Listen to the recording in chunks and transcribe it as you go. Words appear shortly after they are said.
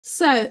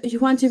So, you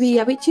want to be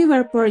a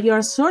VTuber for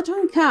your short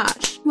on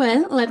cash?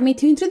 Well, let me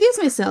to introduce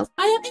myself.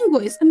 I am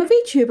Inkvoice, I'm a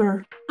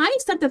VTuber. I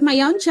started my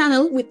own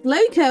channel with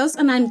low cost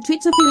and I'm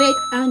Twitch affiliate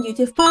and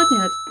YouTube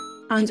partner.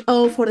 And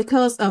all for the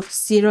cost of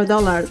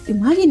 $0.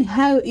 Imagine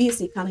how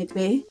easy can it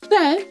be?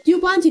 So,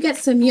 you want to get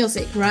some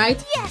music,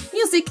 right? Yes!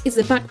 Music is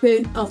the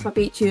backbone of a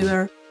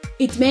VTuber.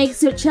 It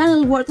makes your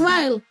channel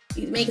worthwhile.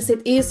 It makes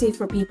it easy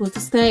for people to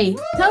stay.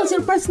 Tells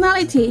your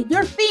personality,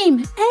 your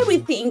theme,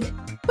 everything.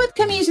 But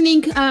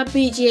commissioning a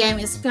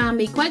BGM can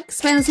be quite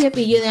expensive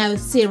if you know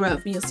zero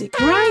of music,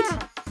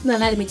 right? Then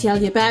let me tell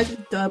you about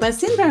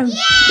DOVA-SYNDROME.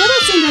 Yeah!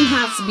 DOVA-SYNDROME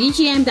has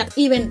BGM that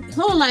even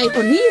whole life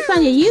or new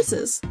fan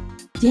uses.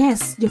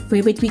 Yes, your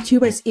favorite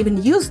VTubers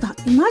even use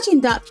that,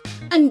 imagine that!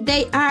 And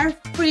they are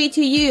free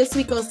to use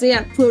because they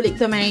are public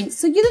domain,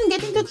 so you don't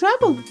get into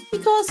trouble.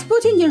 Because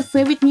putting your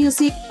favorite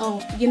music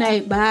of,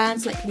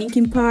 bands like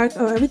Linkin Park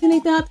or everything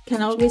like that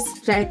can always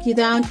drag you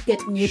down,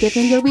 get muted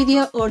on your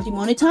video or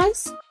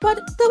demonetized. But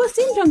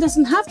DOVA-SYNDROME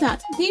doesn't have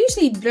that. They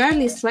usually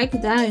rarely strike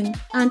you down,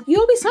 and you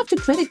always have to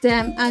credit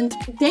them, and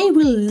they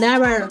will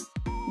never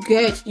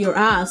get your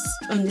ass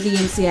on the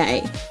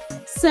DMCA.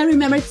 So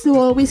remember to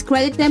always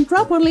credit them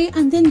properly,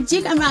 and then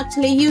you can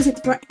actually use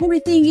it for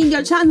everything in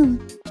your channel.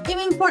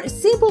 Even for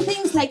simple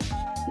things like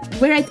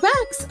write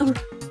backs or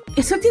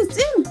certain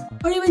things,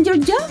 or even your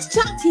just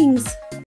chattings.